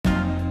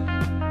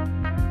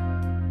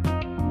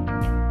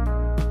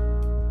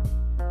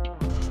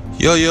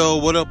Yo,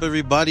 what up,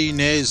 everybody?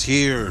 Nez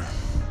here,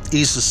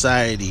 East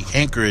Society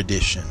Anchor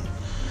Edition.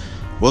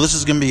 Well, this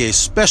is going to be a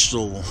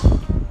special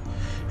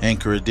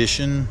Anchor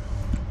Edition.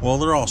 Well,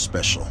 they're all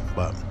special,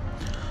 but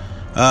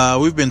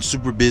we've been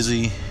super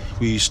busy.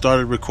 We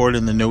started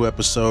recording the new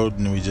episode,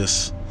 and we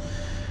just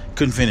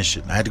couldn't finish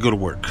it. I had to go to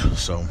work,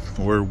 so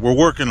we're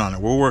working on it.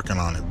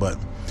 But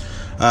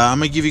I'm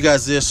going to give you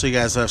guys this so you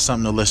guys have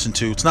something to listen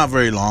to. It's not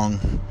very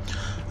long.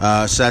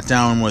 Sat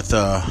down with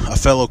a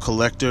fellow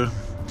collector.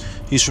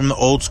 He's from the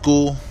old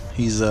school.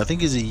 I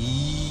think he's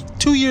 3.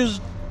 I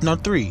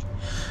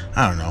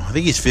don't know. I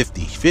think he's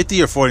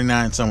 50 or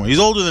 49 somewhere. He's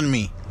older than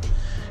me,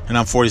 and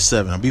I'm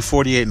 47. I'll be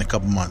 48 in a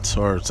couple months,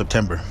 or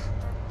September.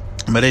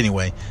 But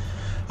anyway,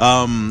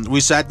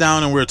 we sat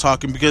down and we were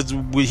talking because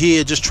he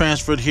had just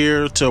transferred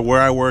here to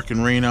where I work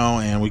in Reno,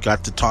 and we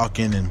got to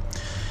talking. And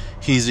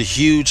he's a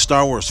huge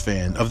Star Wars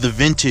fan of the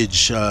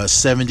vintage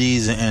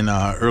 70s and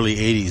early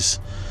 80s.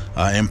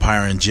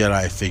 Empire and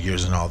Jedi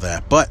figures and all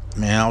that. But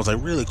man, I was like,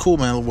 really cool,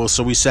 man. Well,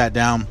 so we sat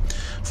down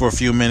for a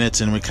few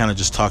minutes and we kind of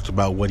just talked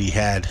about what he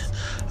had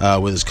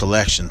with his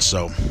collection.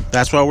 So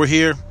that's why we're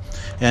here.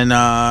 And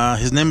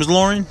his name is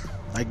Lauren.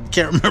 I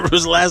can't remember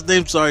his last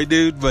name, sorry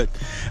dude, but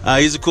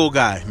he's a cool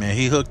guy, man.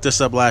 He hooked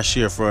us up last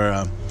year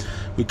for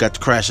we got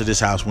to crash at his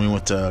house when we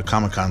went to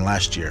Comic-Con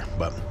last year.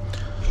 But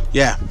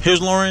yeah,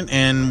 here's Lauren,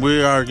 and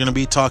we are going to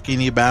be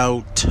talking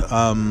about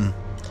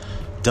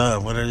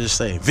what did I just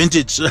say?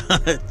 Vintage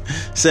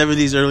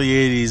 70s, early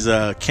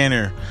 80s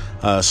Kenner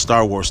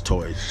Star Wars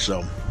toys.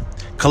 So,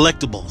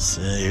 collectibles,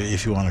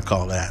 if you want to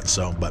call that.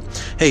 So, but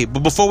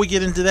before we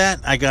get into that,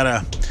 I got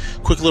a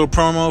quick little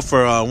promo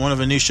for one of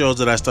the new shows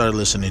that I started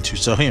listening to.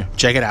 So, here,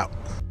 check it out.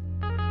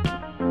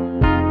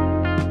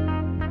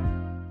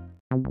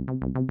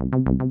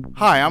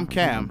 Hi, I'm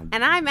Cam.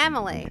 And I'm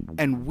Emily.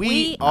 And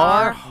we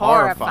are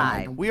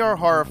Horrified. We Are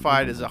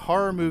Horrified is a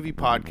horror movie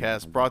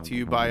podcast brought to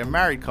you by a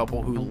married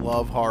couple who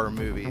love horror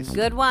movies.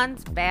 Good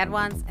ones, bad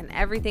ones, and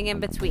everything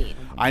in between.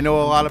 I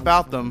know a lot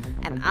about them.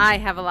 And I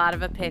have a lot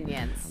of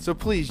opinions. So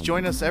please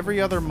join us every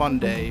other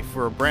Monday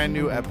for a brand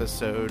new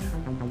episode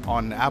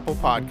on Apple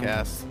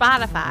Podcasts,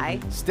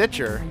 Spotify,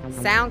 Stitcher,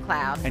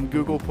 SoundCloud, and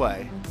Google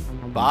Play.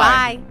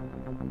 Bye. Bye.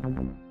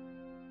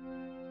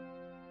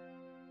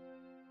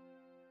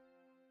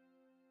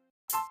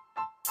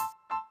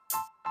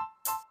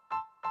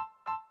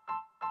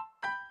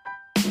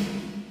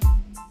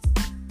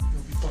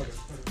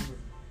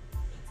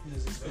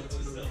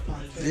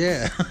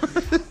 Yeah.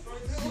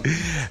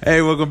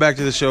 Hey, welcome back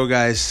to the show,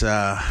 guys.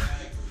 I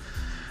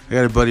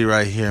got a buddy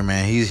right here,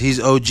 man. He's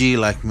OG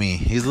like me.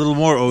 He's a little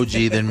more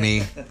OG than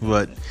me,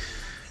 but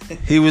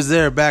he was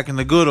there back in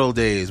the good old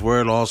days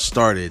where it all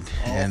started.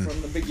 From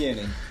the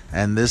beginning.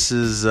 And this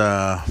is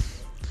the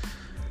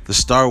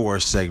Star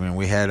Wars segment.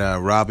 We had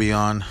Robbie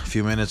on a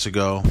few minutes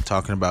ago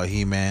talking about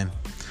He-Man,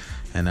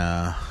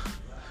 and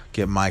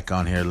get Mike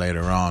on here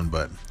later on,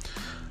 but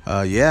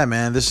yeah,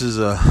 man, this is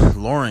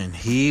Lauren.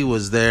 He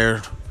was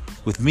there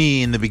with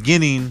me in the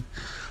beginning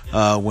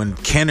when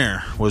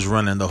Kenner was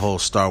running the whole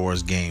Star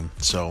Wars game.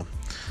 So,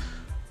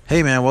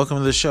 hey, man, welcome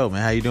to the show,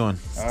 man. How you doing?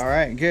 All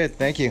right, good.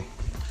 Thank you.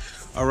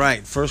 All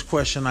right, first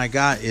question I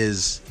got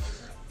is,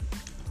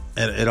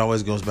 it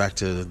always goes back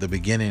to the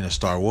beginning of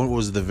Star Wars. What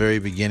was the very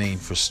beginning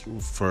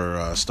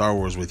for Star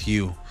Wars with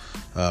you?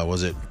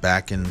 Was it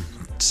back in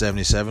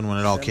 77 when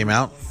it all came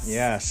out?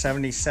 Yeah,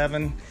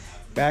 77.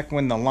 Back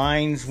when the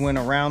lines went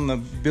around the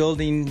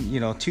building,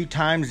 2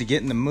 times to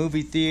get in the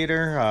movie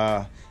theater.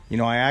 I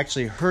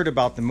actually heard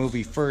about the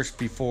movie first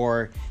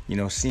before,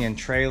 seeing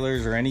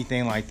trailers or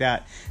anything like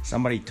that.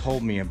 Somebody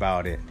told me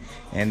about it.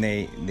 And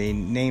they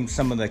named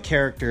some of the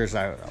characters,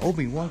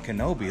 Obi-Wan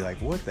Kenobi. Like,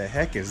 what the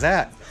heck is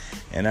that?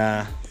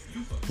 And,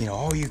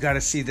 you got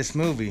to see this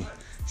movie.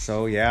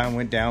 So, yeah, I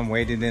went down,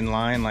 waited in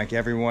line like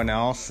everyone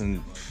else,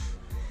 and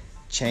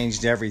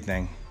changed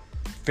everything.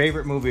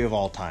 Favorite movie of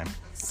all time.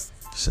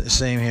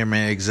 Same here,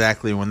 man.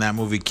 Exactly. When that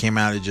movie came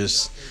out,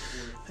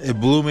 it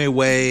blew me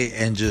away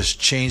and just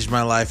changed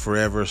my life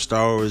forever.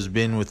 Star Wars has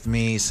been with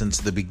me since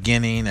the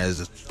beginning.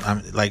 As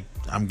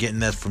I'm getting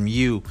that from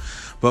you.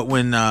 But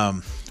when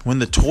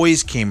the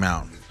toys came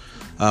out,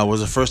 was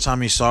the first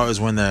time you saw it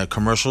was when the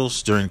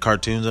commercials during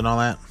cartoons and all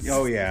that?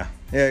 Oh yeah,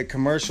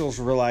 commercials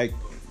were like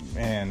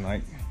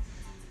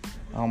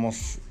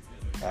almost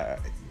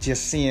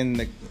just seeing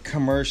the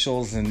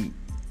commercials and.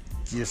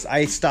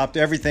 I stopped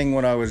everything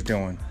what I was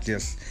doing.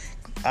 Just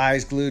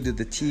eyes glued to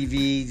the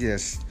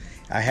TV.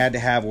 I had to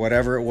have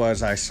whatever it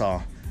was I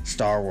saw.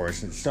 Star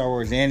Wars,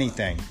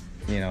 anything.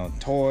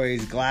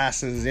 Toys,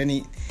 glasses,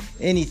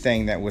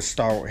 anything that was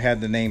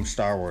had the name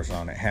Star Wars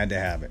on it. Had to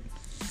have it.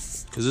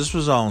 Because this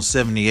was all in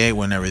 78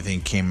 when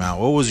everything came out.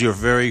 What was your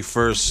very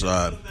first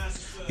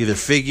either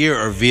figure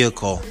or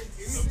vehicle?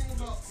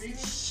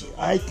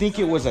 I think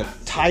it was a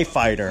TIE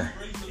Fighter,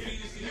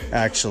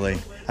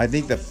 actually. I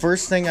think the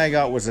first thing I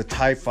got was a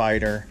TIE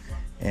Fighter,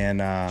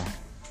 and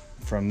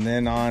from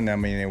then on,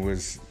 it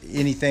was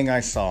anything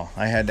I saw,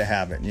 I had to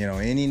have it.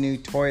 Any new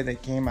toy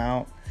that came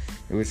out,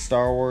 it was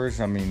Star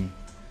Wars.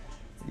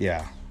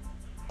 Yeah.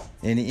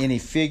 any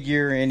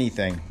figure,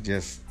 anything.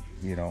 Just,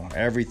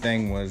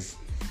 everything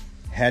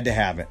had to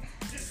have it.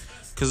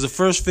 Because the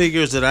first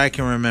figures that I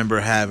can remember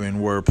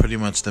having were pretty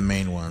much the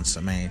main ones.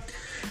 I mean,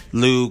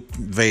 Luke,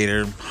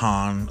 Vader,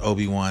 Han,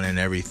 Obi-Wan, and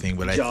everything.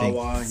 But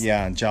Jawa,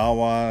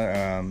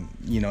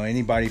 Jawa.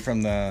 Anybody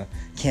from the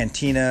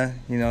Cantina,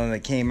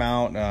 that came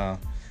out.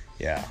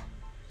 Yeah.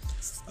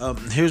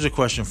 Here's a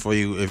question for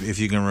you, if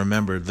you can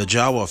remember the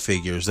Jawa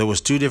figures. There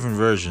was two different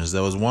versions.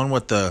 There was one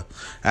with the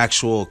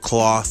actual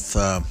cloth,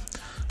 the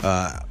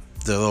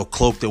little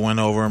cloak that went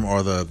over him,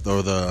 or the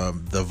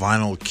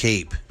vinyl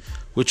cape.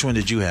 Which one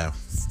did you have?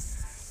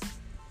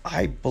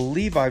 I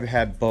believe I've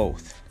had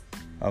both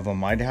of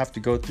them. I'd have to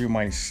go through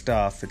my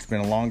stuff. It's been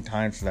a long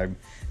time since I've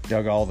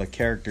dug all the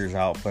characters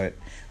out, but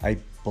I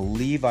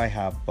believe I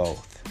have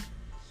both.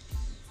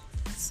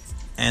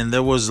 And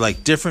there was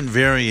like different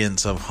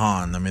variants of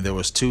Han. I mean, there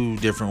was two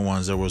different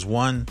ones. There was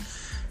one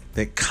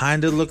that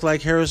kind of looked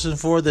like Harrison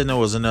Ford. Then there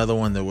was another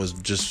one that was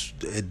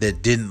that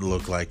didn't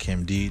look like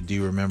him. Do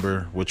you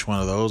remember which one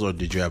of those, or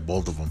did you have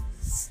both of them?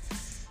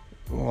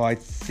 Well, I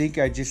think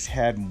I just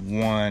had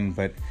one,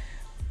 but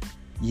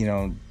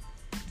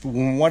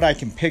from what I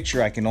can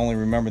picture, I can only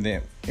remember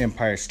the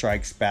Empire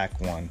Strikes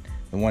Back one,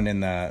 the one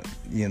in the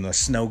the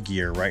snow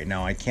gear. Right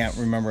now, I can't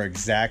remember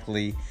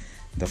exactly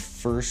the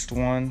first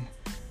one.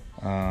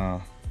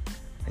 I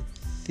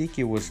think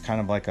it was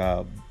kind of like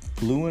a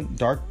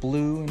dark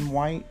blue and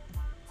white.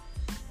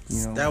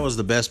 That was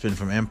the Bespin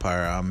from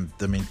Empire.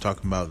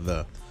 Talking about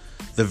the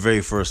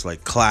very first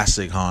like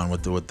classic Han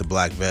with the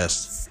black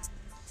vest.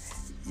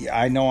 Yeah,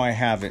 I know I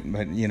haven't,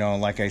 but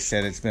like I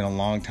said, it's been a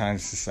long time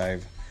since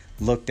I've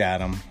looked at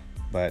them.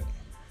 But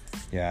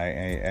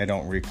yeah, I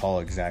don't recall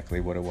exactly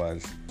what it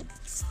was.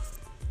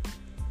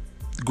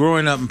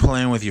 Growing up and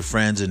playing with your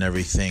friends and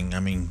everything, I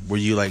mean, were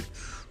you like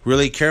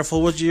really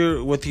careful with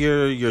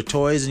your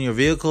toys and your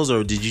vehicles,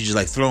 or did you just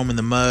like throw them in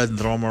the mud and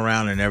throw them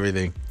around and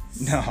everything?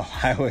 No,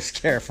 I was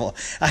careful.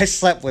 I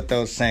slept with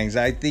those things.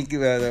 I think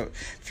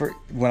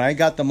when I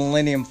got the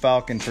Millennium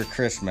Falcon for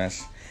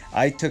Christmas,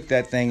 I took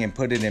that thing and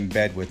put it in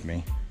bed with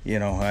me.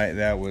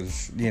 That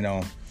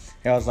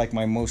was like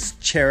my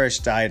most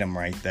cherished item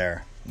right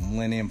there,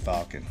 Millennium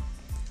Falcon.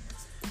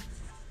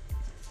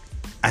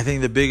 I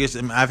think the biggest.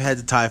 I've had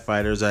the TIE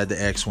Fighters, I had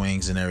the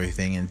X-Wings and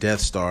everything, and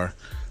Death Star.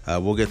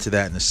 We'll get to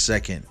that in a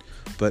second.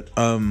 But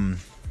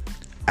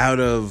out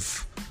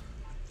of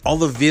all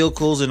the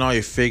vehicles and all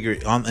your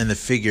and the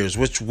figures,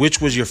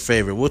 which was your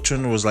favorite? Which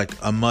one was like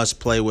a must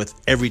play with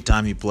every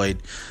time you played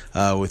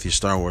with your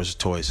Star Wars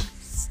toys?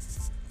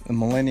 The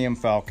Millennium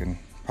Falcon,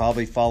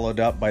 probably followed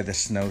up by the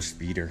Snow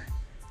Speeder.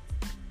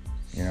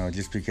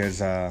 Just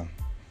because it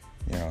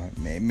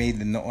made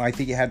the I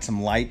think it had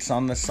some lights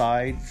on the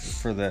side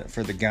for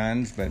the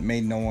guns, but it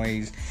made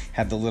noise.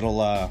 Had the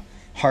little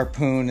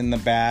harpoon in the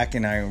back,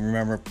 and I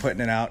remember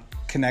putting it out,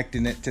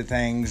 connecting it to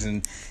things,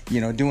 and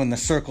doing the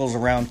circles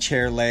around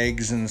chair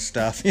legs and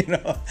stuff. Did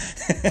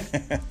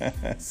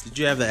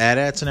you have the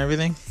AT-ATs and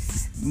everything?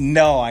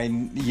 No, I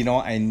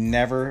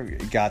never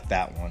got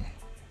that one.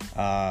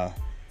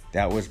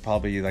 That was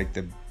probably like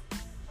the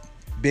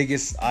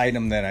biggest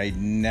item that I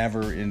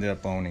never ended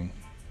up owning.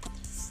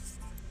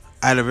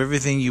 Out of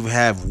everything you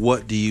have,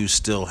 what do you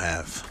still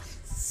have?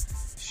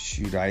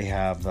 Shoot, I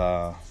have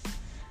the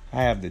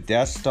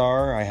Death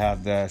Star. I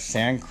have the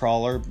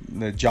Sandcrawler,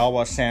 the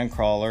Jawa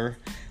Sandcrawler.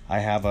 I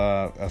have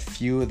a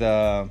few of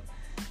the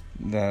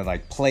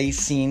like play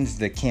scenes,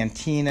 the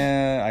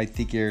Cantina. I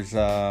think there's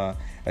a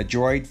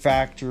droid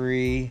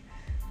factory.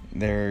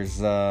 There's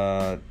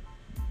the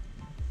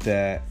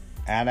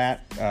AT-AT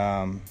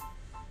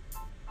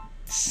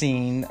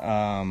scene.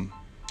 I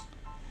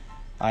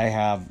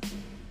have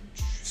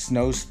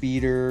Snow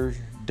Speeder,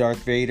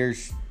 Darth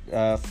Vader's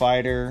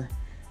fighter,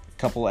 a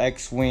couple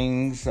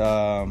X-Wings,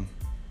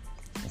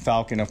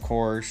 Falcon, of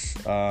course.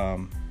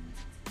 A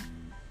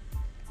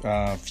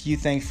few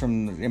things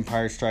from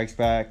Empire Strikes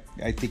Back.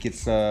 I think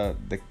it's the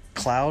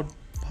Cloud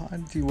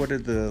Pod. What are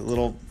the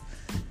little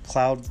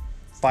cloud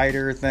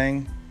fighter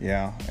thing?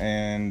 Yeah,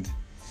 and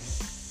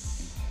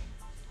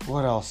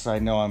what else? I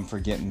know I'm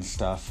forgetting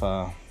stuff.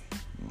 I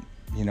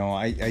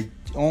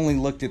only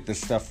looked at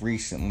this stuff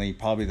recently,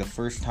 probably the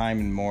first time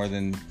in more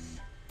than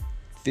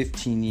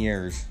 15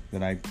 years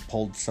that I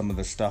pulled some of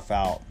the stuff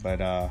out.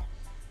 But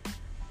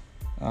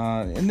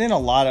and then a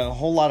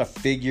whole lot of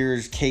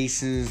figures,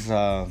 cases.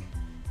 I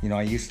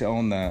used to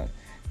own the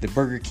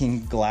Burger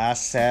King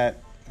glass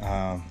set.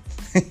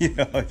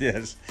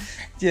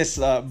 Just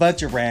a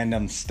bunch of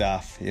random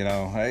stuff.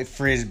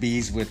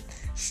 Frisbees with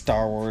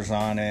Star Wars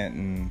on it,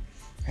 and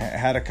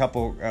had a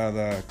couple of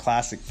the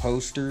classic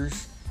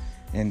posters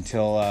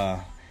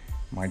until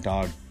my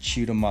dog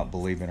chewed them up,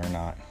 believe it or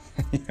not.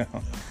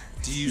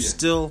 Do you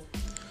still,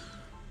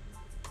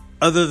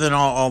 other than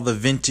all the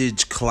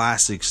vintage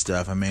classic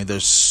stuff, I mean,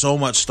 there's so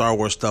much Star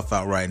Wars stuff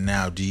out right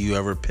now. Do you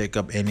ever pick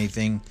up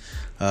anything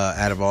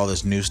out of all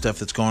this new stuff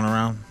that's going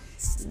around?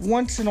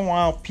 Once in a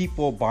while,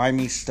 people buy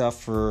me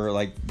stuff for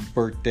like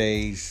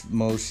birthdays,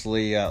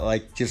 mostly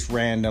like just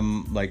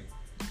random like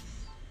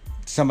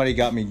somebody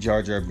got me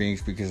Jar Jar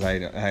Binks because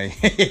I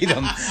hate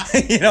him,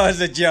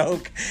 as a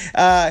joke.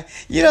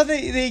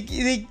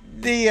 They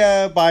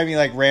buy me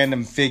like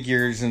random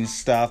figures and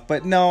stuff,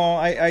 but no,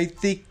 I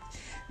think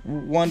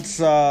once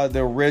the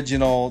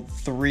original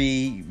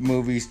 3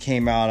 movies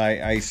came out,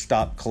 I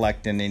stopped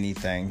collecting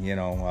anything.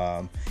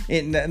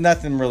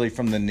 Nothing really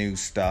from the new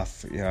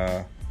stuff.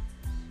 Yeah.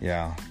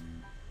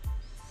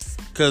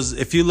 Because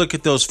if you look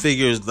at those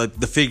figures, like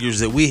the figures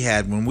that we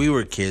had when we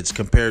were kids,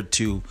 compared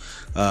to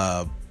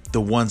the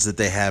ones that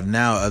they have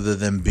now, other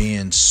than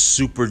being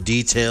super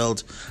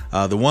detailed,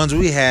 the ones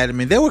we had, I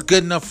mean, they were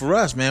good enough for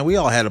us, man. We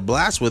all had a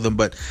blast with them.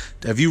 But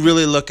if you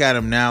really look at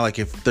them now, like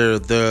if they're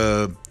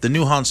the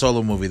new Han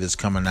Solo movie that's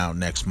coming out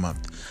next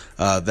month,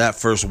 that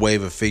first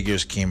wave of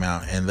figures came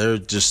out, and they're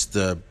just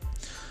the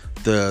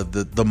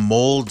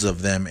molds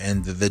of them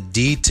and the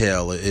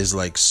detail is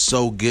like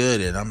so good,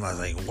 and I'm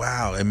like,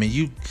 wow. I mean,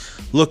 you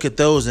look at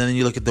those and then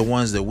you look at the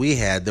ones that we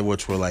had,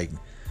 which were like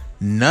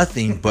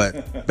nothing,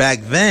 but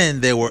back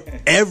then they were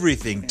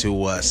everything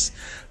to us.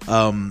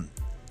 Out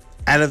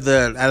of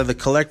the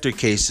collector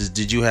cases,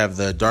 did you have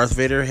the Darth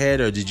Vader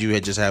head, or did you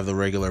just have the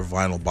regular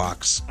vinyl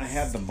box? I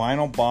had the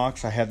vinyl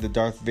box. I had the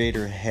Darth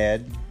Vader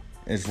head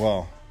as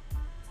well.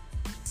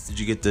 Did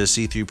you get the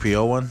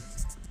C-3PO one?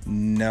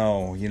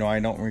 No, I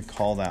don't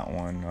recall that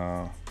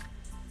one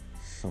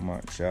so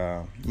much.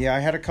 Yeah, I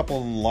had a couple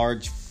of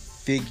large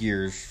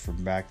figures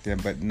from back then,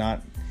 but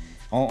not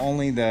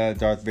only the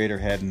Darth Vader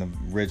head in the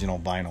original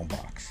vinyl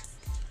box.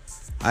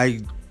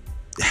 I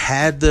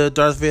had the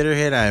Darth Vader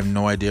head. I have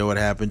no idea what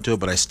happened to it,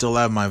 but I still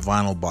have my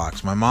vinyl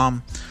box. My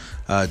mom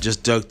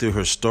just dug through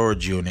her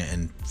storage unit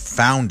and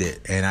found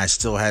it, and I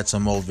still had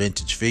some old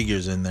vintage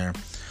figures in there.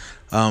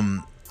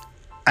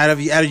 Out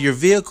of your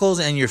vehicles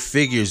and your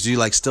figures, do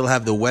you still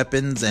have the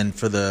weapons? And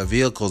for the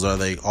vehicles, are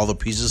they all the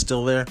pieces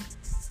still there?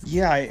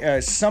 Yeah,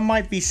 some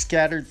might be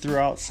scattered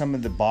throughout some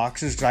of the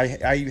boxes.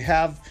 I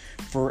have,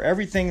 for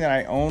everything that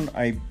I own,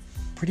 I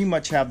pretty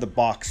much have the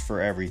box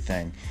for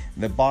everything.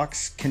 The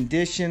box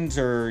conditions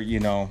are,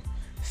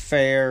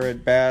 fair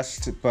at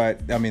best,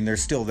 but I mean, they're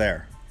still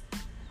there.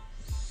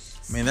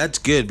 I mean, that's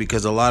good,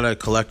 because a lot of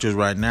collectors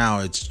right now,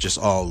 it's just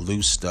all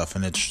loose stuff,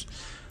 and it's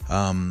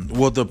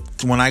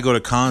when I go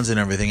to cons and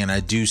everything, and I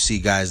do see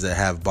guys that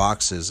have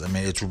boxes, I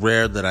mean, it's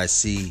rare that I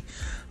see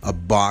a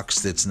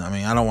box that's, I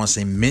mean, I don't want to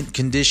say mint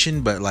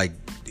condition, but like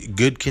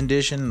good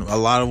condition. A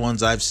lot of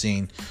ones I've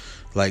seen,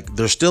 like,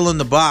 they're still in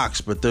the box,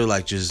 but they're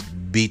like just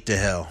beat to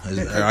hell.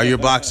 Are your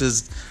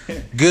boxes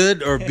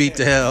good or beat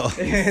to hell?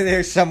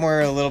 They're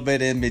somewhere a little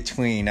bit in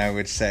between, I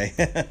would say.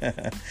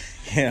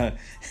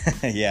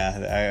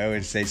 Yeah, I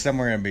would say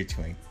somewhere in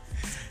between.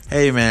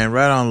 Hey, man,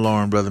 right on,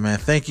 Lauren, brother, man.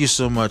 Thank you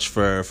so much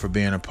for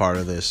being a part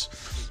of this.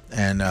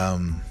 And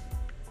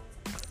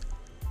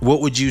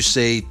what would you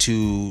say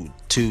to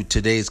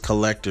today's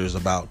collectors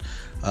about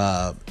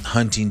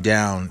hunting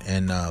down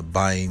and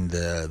buying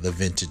the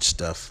vintage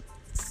stuff?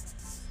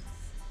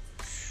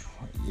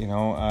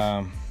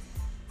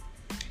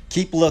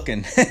 Keep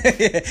looking.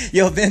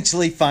 You'll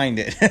eventually find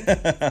it.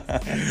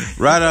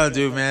 Right on,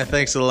 dude, man.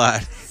 Thanks a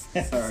lot.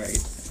 All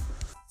right.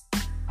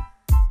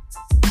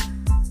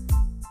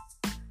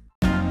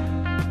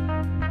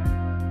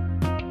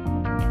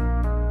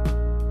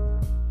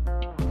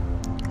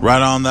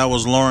 Right on, that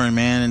was Lauren,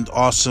 man. An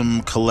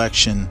awesome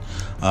collection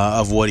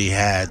of what he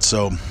had.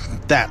 So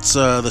that's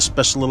the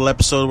special little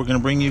episode we're going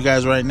to bring you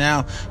guys right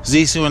now.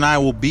 Zissou and I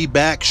will be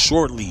back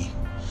shortly,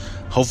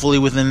 hopefully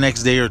within the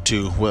next day or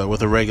two,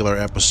 with a regular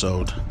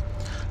episode.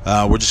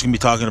 We're just going to be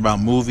talking about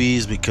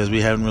movies, because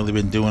we haven't really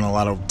been doing a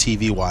lot of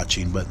TV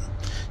watching, but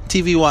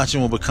TV watching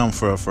will become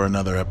for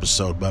another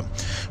episode. But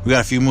we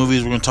got a few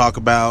movies we're going to talk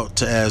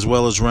about, as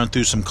well as run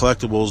through some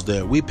collectibles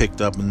that we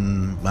picked up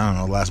in, I don't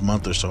know, last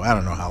month or so. I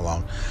don't know how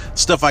long.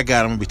 Stuff I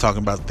got, I'm going to be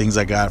talking about things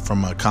I got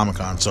from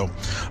Comic-Con. So, all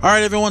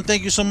right, everyone,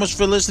 thank you so much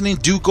for listening.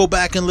 Do go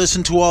back and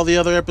listen to all the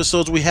other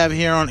episodes we have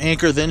here on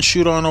Anchor. Then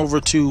shoot on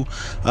over to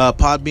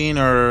Podbean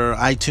or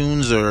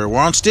iTunes, or we're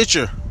on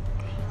Stitcher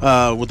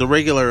with the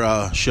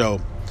regular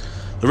show.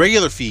 The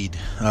regular feed,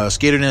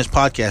 Skater Nest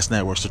Podcast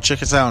Network. So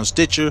check us out on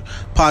Stitcher,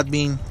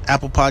 Podbean,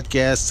 Apple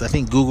Podcasts, I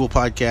think Google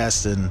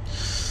Podcasts, and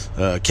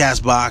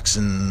Castbox,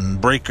 and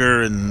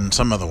Breaker, and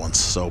some other ones.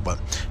 So, but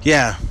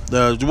yeah,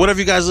 whatever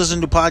you guys listen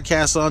to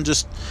podcasts on,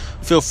 just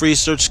feel free to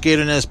search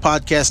Skater Nest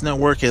Podcast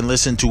Network and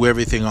listen to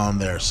everything on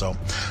there. So,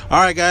 all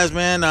right, guys,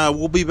 man,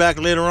 we'll be back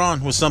later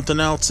on with something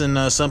else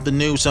and something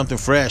new, something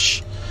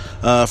fresh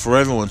for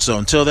everyone. So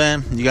until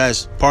then, you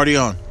guys party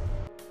on.